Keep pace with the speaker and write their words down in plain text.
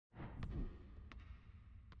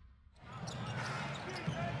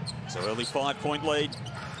So early 5-point lead.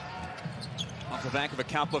 Off the back of a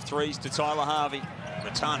couple of threes to Tyler Harvey.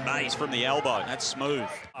 Return Mays from the elbow. That's smooth.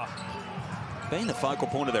 Been the focal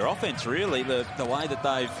point of their offense, really, the way that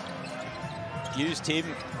they've used him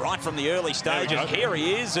right from the early stages. Here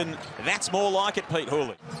he is, and that's more like it, Pete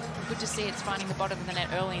Hooley. Good to see it's finding the bottom of the net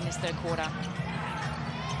early in this third quarter.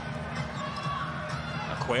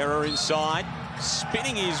 Aquera inside,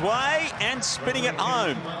 spinning his way and spinning it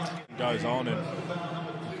home. Goes on, and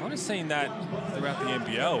I've kind of seen that throughout the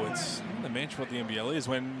NBL. It's the mention what the NBL is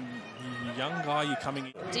when you're a young guy, you're coming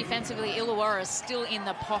in. Defensively, Illawarra is still in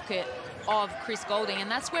the pocket of Chris Goulding, and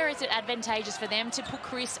that's where it's advantageous for them to put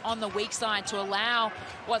Chris on the weak side to allow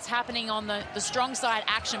what's happening on the strong side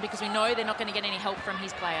action, because we know they're not going to get any help from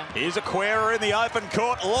his player. Here's Aquera in the open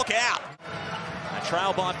court. Look out. A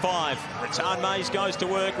trail by 5. Return Mays goes to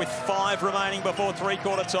work with 5 remaining before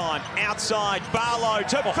three-quarter time. Outside, Barlow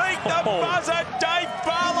to beat the buzzer. Dave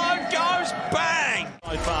Barlow goes bang.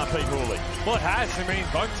 So far, Pete Hooley. Well, it has. I mean,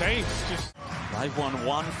 both teams just... They've won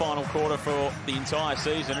one final quarter for the entire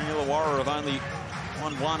season, and Illawarra have only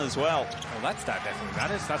won one as well. Well, that definitely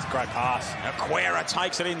matters. That's a great pass. Aquera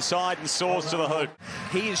takes it inside and soars to the hoop.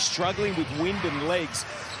 He is struggling with wind and legs.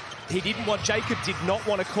 Jacob did not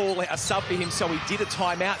want to call a sub for him, so he did a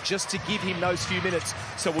timeout just to give him those few minutes.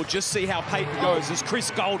 So we'll just see how Peyton goes as Chris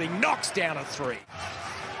Goulding knocks down a 3.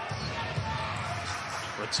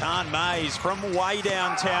 Return Mays from way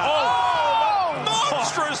downtown. Oh!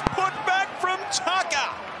 Monstrous putback from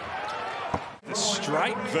Tucker. The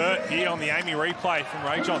straight vert here on the Amy replay from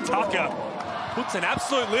Trojan Tucker puts an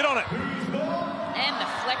absolute lid on it. And the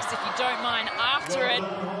flex, if you don't mind, after it.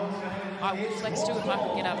 I would flex too if I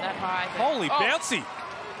could get up that high. Holy bouncy.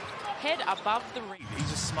 Head above the ring.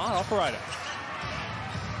 He's a smart operator.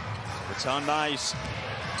 Return Mays.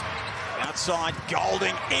 Outside,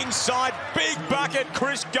 Goulding. Inside, big bucket,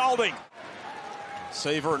 Chris Goulding.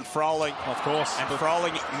 Seaver and Froling. Of course. And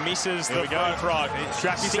Froling misses the free throw.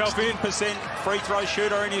 Trap yourself in. 60% free throw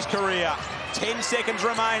shooter in his career. 10 seconds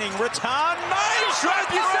remaining. Return Mays.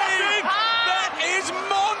 Trap yourself in. That is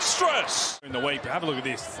monstrous. In the week, have a look at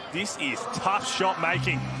this. This is tough shot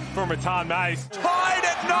making from Return Mays. Tied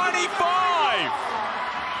at 95.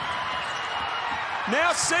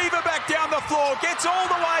 Now Seaver back down the floor. Gets all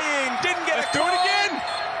the way in. Didn't get Let's do it again.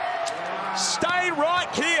 Stay right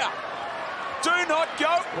here. Do not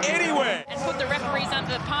go anywhere. And put the referees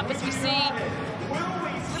under the pump as we see.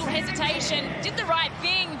 Little hesitation. Did the right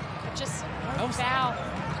thing, but just foul.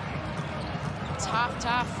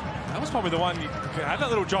 Tough. That was probably the one you could have that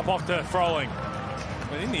little drop off to Froling.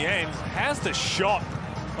 But in the end, has the shot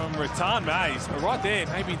from Return Mays. But right there,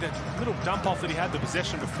 maybe the little dump off that he had the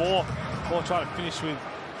possession before trying to finish with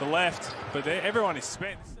the left. But there, everyone is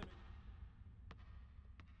spent.